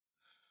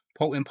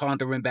Potent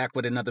Pondering back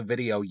with another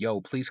video.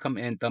 Yo, please come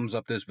in, thumbs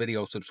up this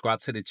video,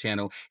 subscribe to the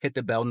channel, hit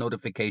the bell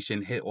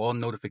notification, hit all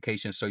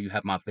notifications so you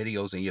have my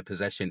videos in your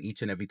possession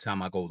each and every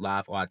time I go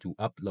live or I do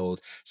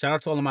uploads. Shout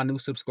out to all of my new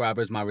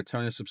subscribers, my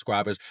returning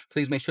subscribers.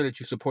 Please make sure that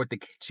you support the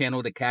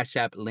channel. The Cash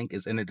App link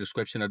is in the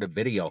description of the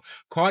video.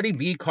 Cardi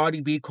B,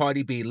 Cardi B,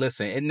 Cardi B.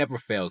 Listen, it never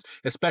fails,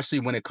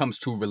 especially when it comes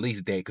to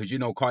release date, because you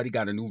know Cardi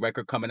got a new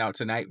record coming out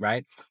tonight,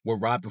 right?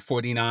 With Rob the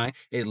 49.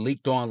 It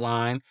leaked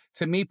online.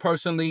 To me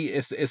personally,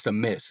 it's a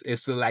miss.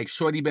 It's like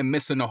Shorty been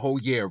missing the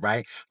whole year,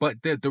 right?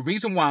 But the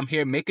reason why I'm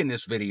here making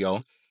this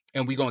video,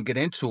 and we're going to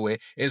get into it,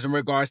 is in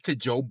regards to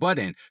Joe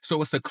Budden.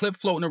 So it's a clip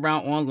floating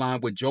around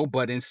online with Joe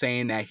Budden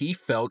saying that he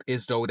felt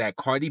as though that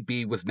Cardi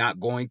B was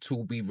not going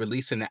to be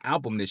releasing an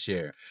album this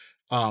year.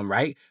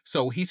 Right?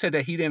 So he said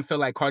that he didn't feel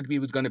like Cardi B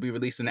was going to be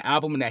releasing an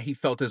album and that he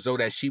felt as though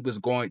that she's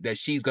going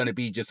to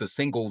be just a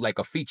single, like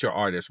a feature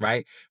artist,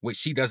 right? Which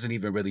she doesn't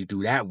even really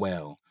do that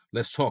well.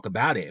 Let's talk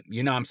about it.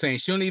 You know what I'm saying?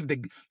 She don't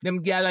even,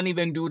 them gal don't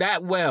even do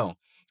that well.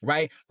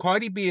 Right?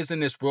 Cardi B is in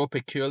this real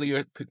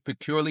peculiar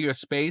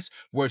space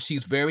where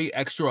she's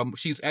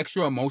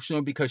extra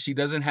emotional because she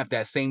doesn't have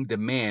that same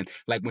demand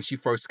like when she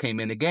first came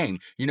in the game.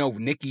 You know,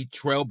 Nicki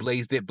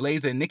trailblazed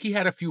it. Nicki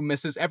had a few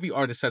misses. Every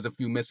artist has a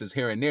few misses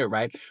here and there,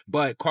 right?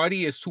 But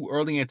Cardi is too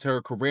early into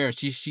her career and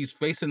she's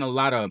facing a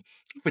lot of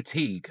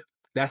fatigue.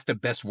 That's the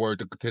best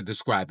word to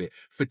describe it.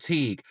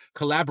 Fatigue.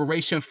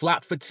 Collaboration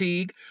flop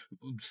fatigue.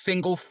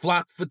 Single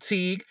flop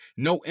fatigue.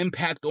 No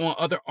impact on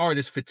other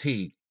artists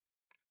fatigue.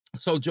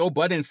 So Joe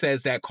Budden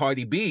says that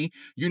Cardi B,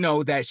 you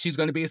know, that she's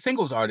going to be a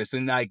singles artist.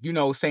 And like, you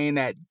know, saying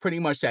that pretty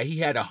much that he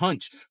had a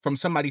hunch from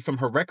somebody from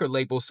her record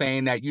label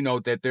saying that, you know,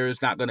 that there's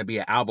not going to be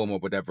an album or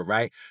whatever,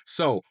 right?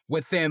 So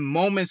within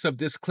moments of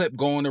this clip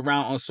going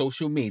around on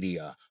social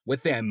media,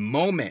 within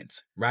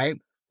moments, right?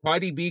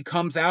 Cardi B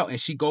comes out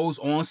and she goes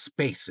on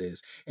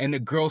Spaces and the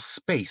girl's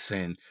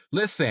spacing.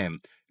 Listen,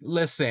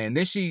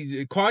 then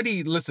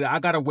Cardi, listen, I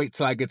gotta wait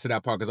till I get to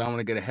that part because I don't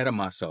want to get ahead of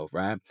myself,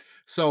 right?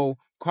 So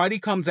Cardi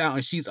comes out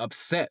and she's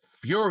upset,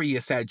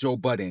 furious at Joe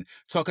Budden,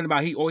 talking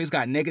about he always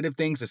got negative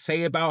things to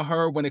say about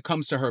her when it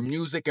comes to her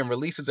music and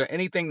releases or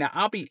anything. Now,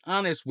 I'll be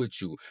honest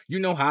with you. You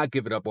know how I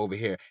give it up over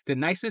here. The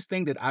nicest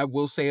thing that I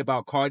will say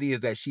about Cardi is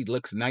that she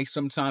looks nice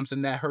sometimes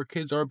and that her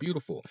kids are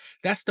beautiful.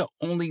 That's the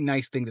only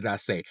nice thing that I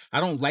say.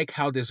 I don't like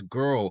how this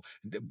girl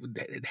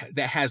that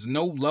has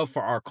no love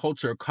for our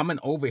culture coming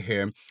over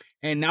here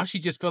and now she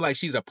just feel like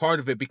she's a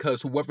part of it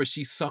because whoever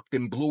she sucked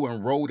and blew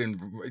and rode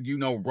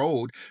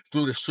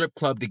through the strip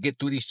club to get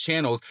through these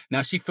channels,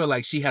 now she feel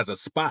like she has a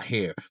spot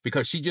here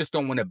because she just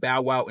don't want to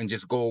bow out and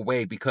just go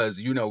away because,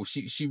 you know,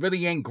 she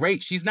really ain't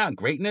great. She's not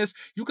greatness.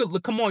 You could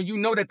look, come on, you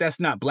know that's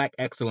not black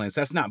excellence.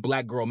 That's not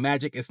black girl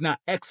magic. It's not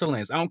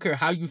excellence. I don't care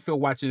how you feel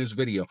watching this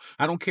video.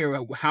 I don't care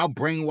how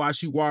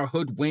brainwashed you are,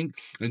 hoodwinked,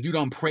 and you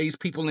don't praise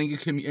people in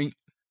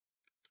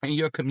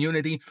your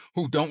community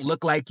who don't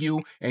look like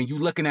you, and you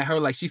looking at her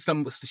like she's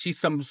somewhat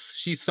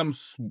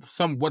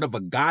of a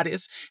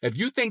goddess. If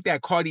you think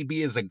that Cardi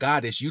B is a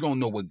goddess, you don't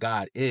know what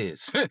God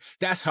is.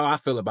 That's how I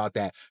feel about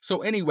that.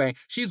 So anyway,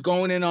 she's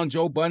going in on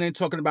Joe Budden,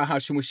 talking about how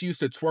when she used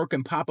to twerk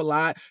and pop a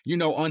lot, you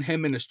know, on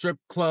him in the strip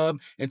club,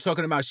 and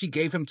talking about she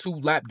gave him 2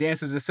 lap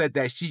dances and said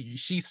that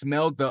she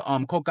smelled the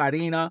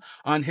cocaina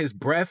on his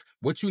breath.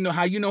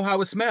 How you know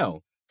how it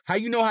smelled? How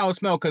you know how it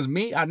smell? Because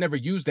me, I never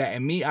used that,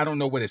 and me, I don't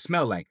know what it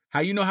smell like. How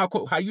you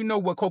know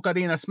what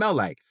cocaine smell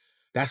like?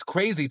 That's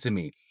crazy to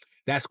me.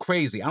 That's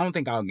crazy. I don't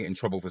think I'll get in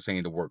trouble for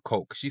saying the word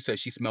coke. She said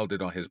she smelled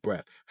it on his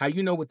breath. How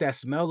you know what that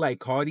smell like,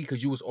 Cardi?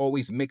 Because you was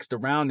always mixed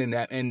around in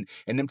that and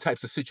them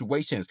types of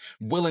situations,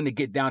 willing to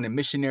get down in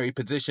missionary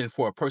position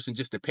for a person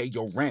just to pay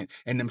your rent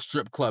in them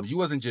strip clubs. You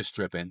wasn't just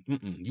stripping.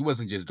 You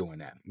wasn't just doing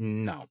that.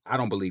 No, I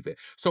don't believe it.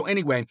 So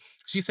anyway,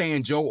 she's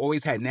saying Joe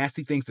always had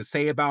nasty things to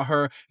say about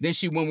her. Then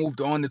she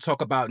moved on to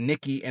talk about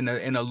Nicki in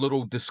a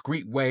little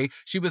discreet way.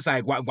 She was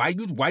like, why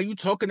you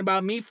talking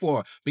about me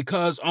for?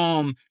 Because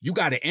you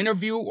got an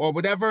interview or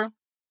whatever.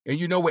 And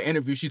you know what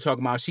interview she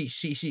talking about?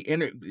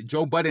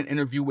 Joe Budden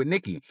interview with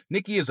Nicki.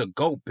 Nicki is a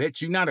goat, bitch.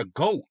 You're not a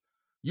goat.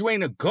 You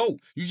ain't a goat.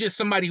 You just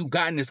somebody who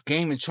got in this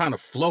game and trying to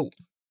float.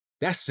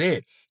 That's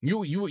it. You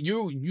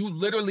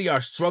literally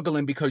are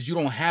struggling because you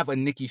don't have a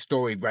Nicki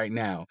story right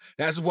now.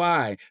 That's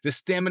why the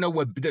stamina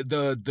with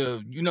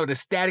the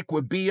static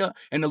with Bia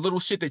and the little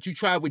shit that you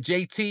tried with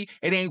JT,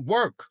 it ain't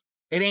work.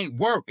 It ain't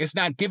work. It's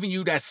not giving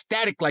you that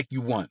static like you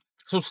want.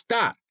 So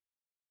stop.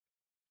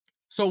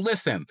 So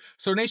listen,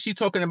 so then she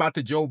talking about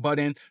the Joe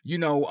Budden, you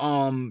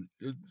know,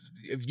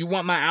 if you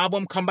want my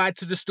album, come by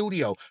to the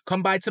studio.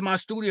 Come by to my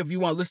studio if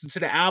you want to listen to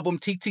the album.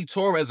 TT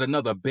Torres,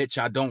 another bitch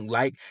I don't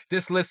like.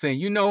 Just listen,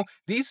 you know,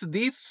 these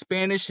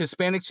Spanish,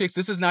 Hispanic chicks,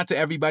 this is not to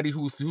everybody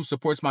who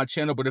supports my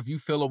channel, but if you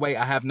feel away,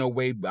 I have no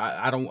way,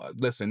 I don't,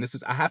 listen,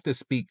 I have to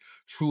speak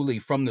truly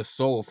from the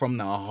soul, from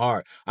the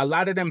heart. A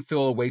lot of them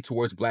feel away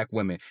towards black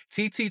women.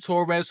 TT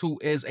Torres, who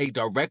is a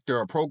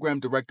program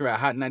director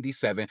at Hot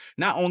 97,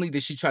 not only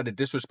did she try to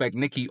disrespect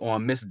Nicki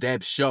on Miss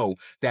Deb's show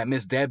that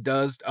Miss Deb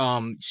does,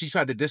 she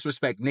tried to disrespect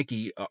disrespect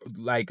Nicki,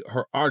 like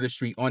her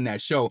artistry on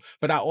that show.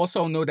 But I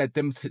also know that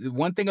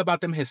one thing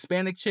about them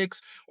Hispanic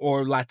chicks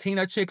or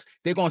Latina chicks,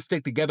 they're gonna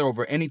stick together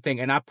over anything.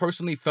 And I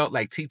personally felt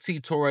like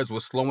TT Torres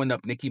was slowing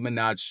up Nicki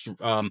Minaj's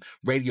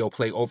radio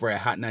play over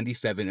at Hot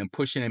 97 and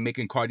pushing and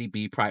making Cardi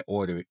B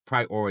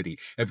priority.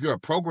 If you're a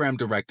program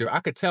director, I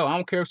could tell. I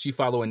don't care if she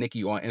following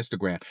Nicki on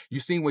Instagram. You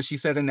seen what she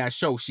said in that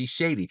show? She's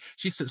shady.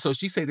 She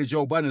said to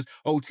Joe Budden,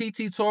 "Oh,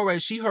 TT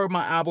Torres, she heard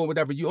my album,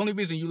 whatever. The only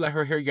reason you let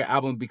her hear your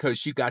album because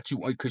she got you,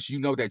 because you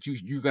know that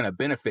you're gonna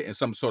benefit in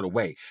some sort of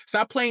way.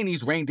 Stop playing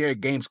these reindeer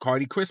games,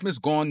 Cardi. Christmas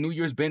gone, New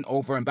Year's been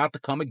over, and about to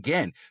come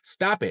again.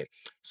 Stop it."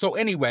 So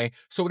anyway,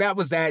 so that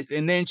was that.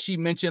 And then she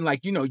mentioned,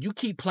 like, you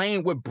keep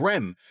playing with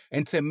Brim.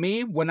 And to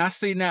me, when I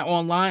seen that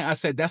online, I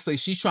said, that's like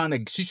she's trying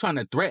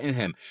to threaten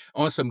him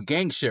on some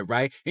gang shit,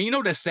 right? And you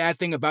know the sad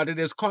thing about it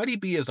is Cardi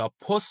B is a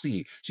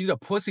pussy. She's a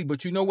pussy,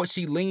 but you know what?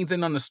 She leans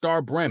in on the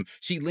star Brim.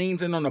 She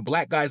leans in on the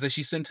black guys that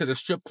she sent to the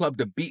strip club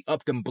to beat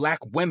up them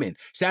black women.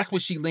 That's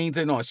what she leans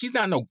in on. She's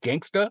not no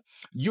gangster.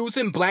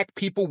 Using black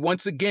people,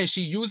 once again,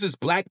 she uses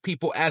black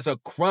people as a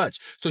crutch.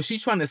 So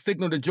she's trying to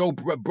signal to Joe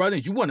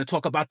Budden, you want to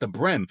talk about the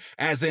Brim,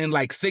 as in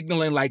like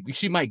signaling like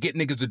she might get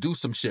niggas to do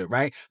some shit,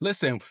 right?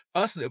 Listen,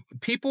 us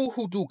people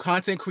who do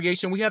content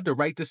creation, we have the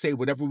right to say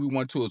whatever we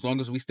want to as long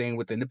as we staying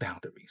within the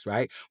boundaries,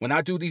 right? When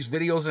I do these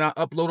videos and I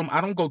upload them,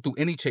 I don't go through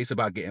any chase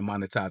about getting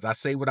monetized. I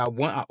say what I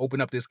want. I open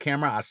up this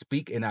camera, I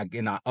speak, and I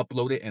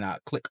upload it and I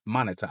click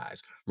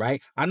monetize,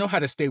 right? I know how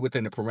to stay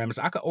within the parameters.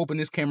 I could open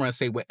this camera and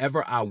say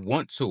whatever I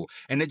want to.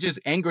 And it just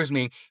angers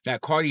me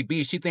that Cardi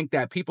B, she think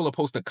that people are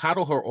supposed to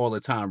coddle her all the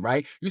time,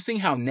 right? You seen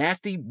how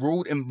nasty,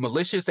 rude, and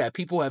malicious that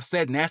people have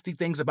said nasty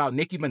things about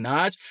Nicki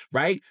Minaj,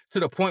 right? To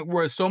the point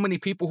where so many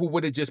people who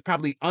would have just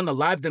probably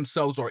unalived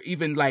themselves, or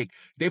even like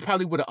they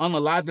probably would have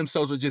unalived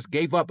themselves or just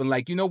gave up and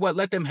like, you know what,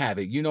 let them have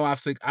it. You know,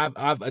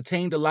 I've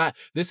attained a lot,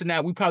 this and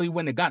that. We probably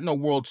wouldn't have got no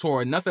world tour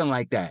or nothing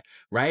like that,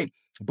 right?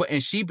 But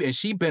and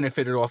she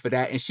benefited off of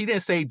that. And she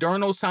didn't say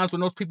during those times when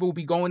those people would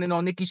be going in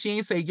on Nicki, she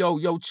ain't say,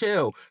 yo,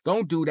 chill.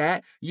 Don't do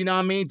that. You know what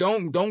I mean?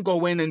 Don't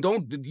go in and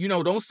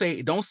don't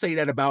say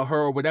that about her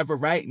or whatever,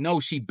 right? No,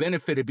 she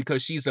benefited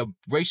because she's a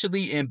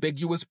racially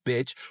ambiguous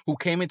bitch who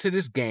came into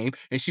this game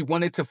and she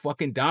wanted to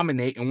fucking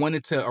dominate and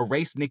wanted to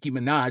erase Nicki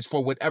Minaj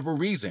for whatever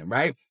reason,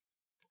 right?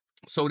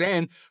 So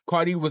then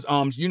Cardi was,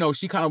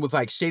 she kind of was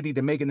like shady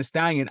to Megan Thee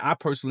Stallion, I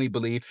personally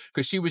believe,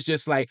 because she was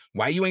just like,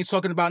 why you ain't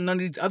talking about none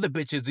of these other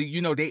bitches,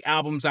 they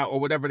albums out or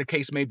whatever the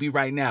case may be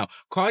right now.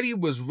 Cardi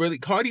was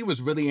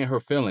really in her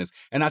feelings.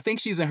 And I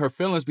think she's in her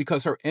feelings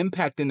because her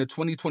impact in the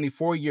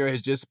 2024 year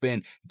has just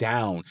been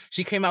down.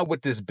 She came out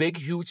with this big,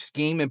 huge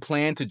scheme and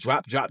plan to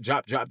drop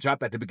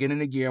at the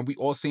beginning of the year. And we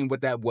all seen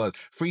what that was.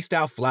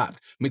 Freestyle flopped.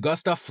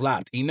 Megusta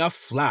flopped. Enough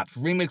flopped.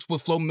 Remix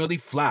with Flo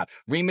Milli flopped.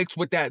 Remix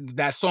with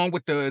that song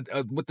with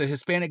the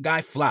Hispanic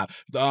guy flop.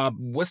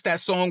 What's that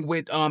song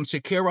with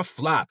Shakira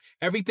flop?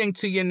 Everything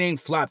to Your Name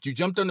flopped. You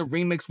jumped on the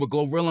remix with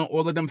Glorilla and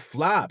all of them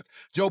flopped.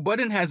 Joe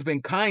Budden has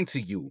been kind to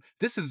you.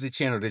 This is the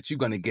channel that you're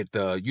going to get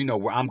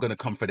where I'm going to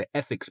come for the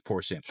ethics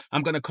portion.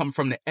 I'm going to come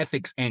from the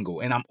ethics angle,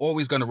 and I'm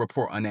always going to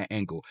report on that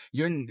angle.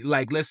 You're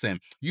like,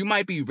 listen, you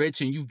might be rich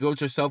and you've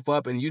built yourself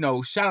up, and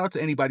shout out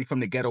to anybody from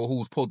the ghetto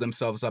who's pulled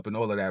themselves up and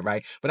all of that,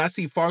 right? But I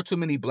see far too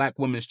many black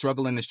women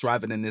struggling and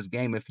striving in this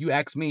game. If you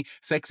ask me,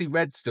 Sexy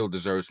Red still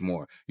deserves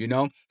more,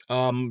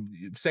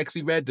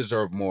 Sexy Red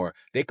deserve more.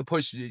 They could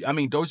push,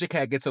 Doja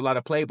Cat gets a lot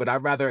of play, but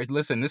I'd rather,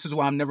 listen, this is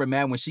why I'm never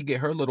mad when she get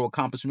her little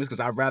accomplishments,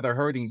 because I'd rather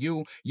her than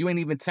you. You ain't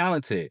even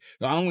talented.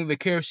 I don't even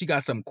care if she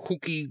got some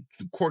kooky,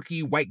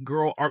 quirky, white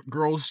girl, art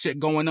girl shit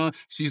going on.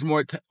 She's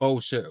more,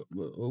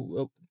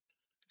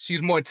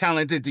 she's more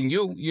talented than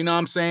you know what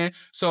I'm saying?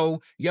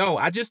 So,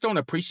 I just don't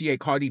appreciate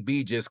Cardi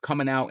B just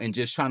coming out and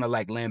just trying to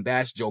like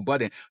lambaste Joe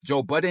Budden.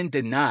 Joe Budden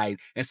denied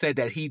and said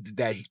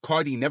that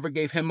Cardi never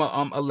gave him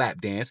a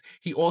lap dance.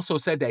 He also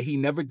said that he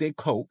never did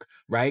coke,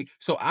 right?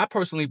 So I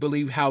personally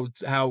believe how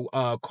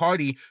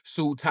Cardi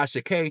sued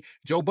Tasha K,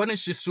 Joe Budden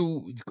should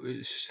sue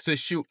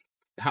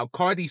how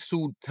Cardi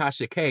sued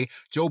Tasha K,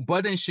 Joe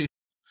Budden should.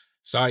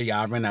 Sorry,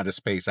 y'all, I ran out of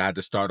space. I had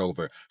to start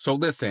over. So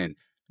listen,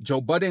 Joe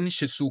Budden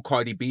should sue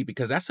Cardi B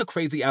because that's a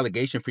crazy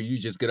allegation for you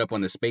to just get up on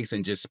the space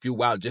and just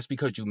spew out just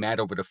because you mad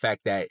over the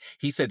fact that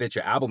he said that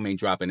your album ain't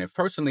dropping. And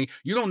personally,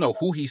 you don't know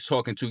who he's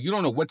talking to. You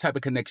don't know what type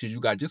of connections you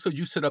got. Just because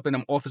you sit up in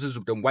them offices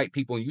with them white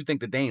people and you think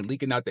that they ain't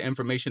leaking out the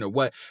information or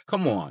what,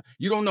 come on.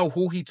 You don't know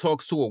who he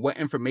talks to or what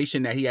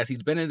information that he has.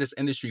 He's been in this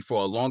industry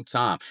for a long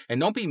time.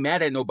 And don't be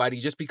mad at nobody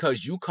just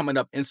because you coming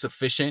up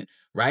insufficient,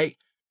 right?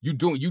 You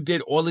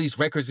did all these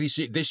records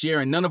this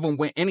year and none of them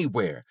went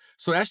anywhere.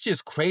 So that's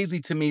just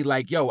crazy to me.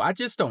 Like, I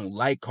just don't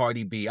like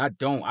Cardi B. I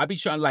don't. I be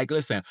trying like,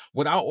 listen,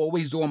 what I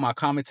always do in my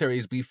commentary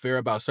is be fair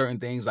about certain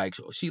things. Like,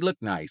 she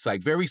looked nice,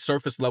 like very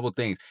surface level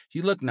things.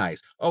 She looked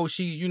nice. Oh,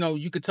 she,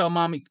 you could tell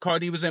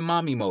Cardi was in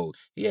mommy mode.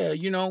 Yeah,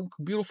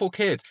 beautiful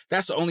kids.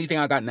 That's the only thing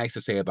I got nice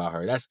to say about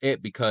her. That's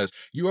it, because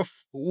you are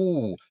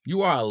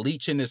a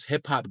leech in this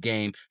hip hop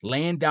game,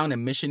 laying down a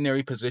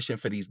missionary position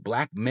for these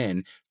black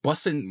men,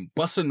 busting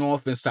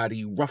off inside of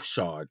you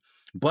roughshod.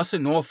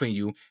 busting off in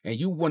you, and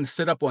you want to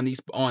sit up on these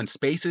on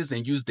spaces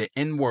and use the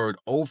N-word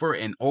over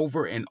and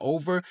over and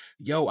over.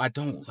 Yo, I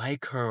don't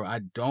like her. I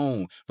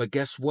don't. But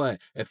guess what?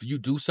 If you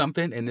do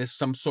something and there's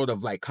some sort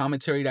of like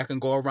commentary that can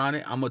go around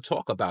it, I'm gonna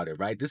talk about it,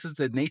 right? This is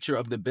the nature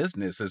of the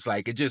business. It's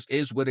like it just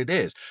is what it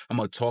is. I'm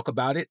gonna talk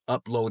about it,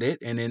 upload it,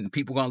 and then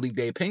people gonna leave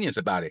their opinions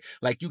about it.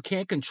 Like, you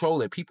can't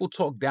control it. People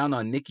talk down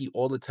on Nicki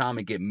all the time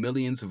and get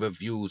millions of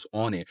views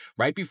on it.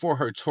 Right before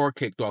her tour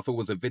kicked off, it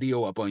was a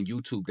video up on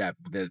YouTube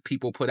that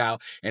people put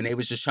out, and they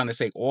was just trying to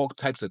say all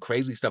types of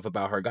crazy stuff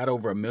about her. Got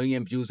over 1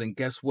 million views, and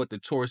guess what? The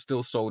tour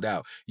still sold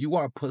out. You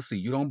are a pussy.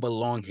 You don't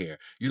belong here.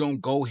 You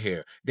don't go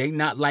here. They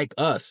not like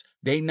us.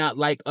 They not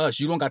like us.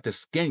 You don't got the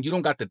skin. You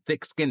don't got the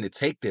thick skin to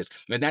take this.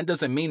 And that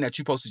doesn't mean that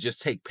you're supposed to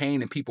just take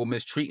pain and people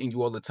mistreating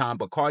you all the time.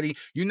 But Cardi,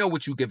 you know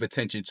what you give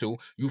attention to.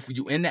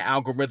 You in the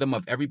algorithm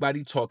of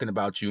everybody talking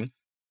about you.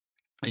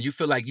 And you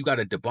feel like you got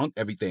to debunk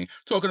everything.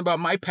 Talking about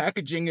my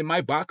packaging and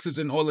my boxes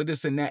and all of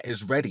this and that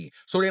is ready.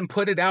 So then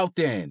put it out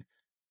then.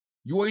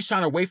 You always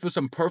trying to wait for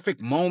some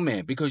perfect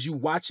moment because you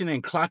watching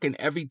and clocking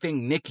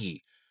everything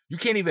Nicki. You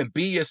can't even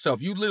be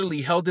yourself. You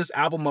literally held this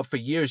album up for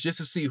years just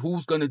to see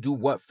who's going to do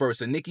what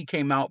first. And Nicki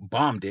came out,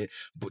 bombed it,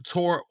 but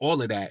tore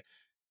all of that.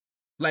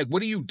 Like,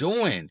 what are you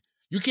doing?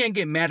 You can't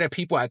get mad at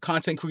people, at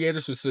content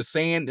creators for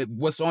saying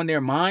what's on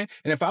their mind.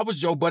 And if I was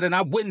Joe Budden,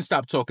 I wouldn't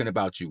stop talking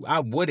about you. I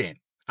wouldn't.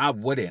 I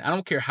wouldn't. I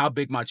don't care how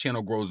big my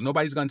channel grows.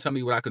 Nobody's going to tell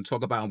me what I can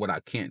talk about and what I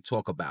can't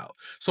talk about.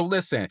 So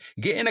listen,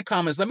 get in the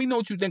comments. Let me know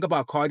what you think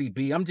about Cardi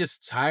B. I'm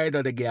just tired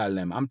of the gal.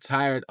 I'm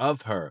tired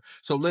of her.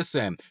 So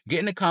listen, get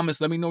in the comments.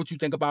 Let me know what you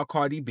think about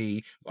Cardi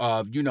B.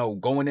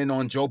 Going in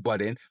on Joe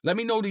Budden. Let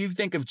me know, do you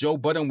think if Joe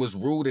Budden was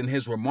rude in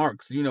his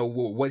remarks,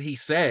 what he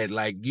said?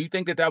 Like, do you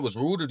think that was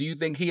rude, or do you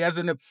think he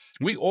hasn't?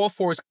 We all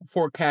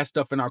forecast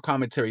stuff in our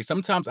commentary.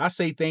 Sometimes I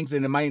say things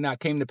and it might not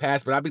came to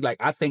pass, but I'll be like,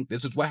 I think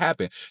this is what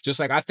happened. Just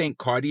like I think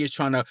Cardi is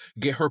trying to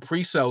get her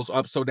pre-sales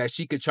up so that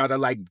she could try to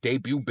like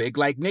debut big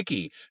like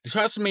Nicki.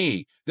 Trust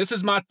me, this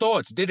is my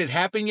thoughts. Did it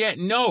happen yet?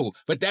 No,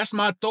 but that's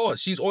my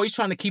thoughts. She's always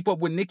trying to keep up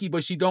with Nicki,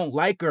 but she don't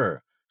like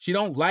her. She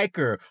don't like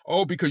her.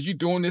 Oh, because you're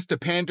doing this to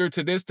pander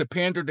to this, to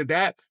pander to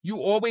that. You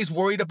always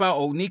worried about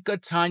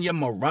Onika, Tanya,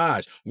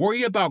 Mirage.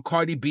 Worry about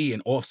Cardi B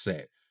and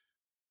Offset.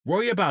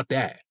 Worry about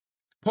that.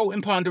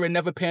 Potent, pondering,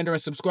 never pandering.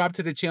 Subscribe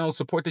to the channel.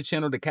 Support the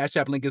channel. The Cash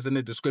App link is in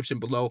the description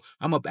below.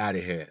 I'm up out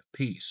of here.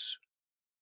 Peace.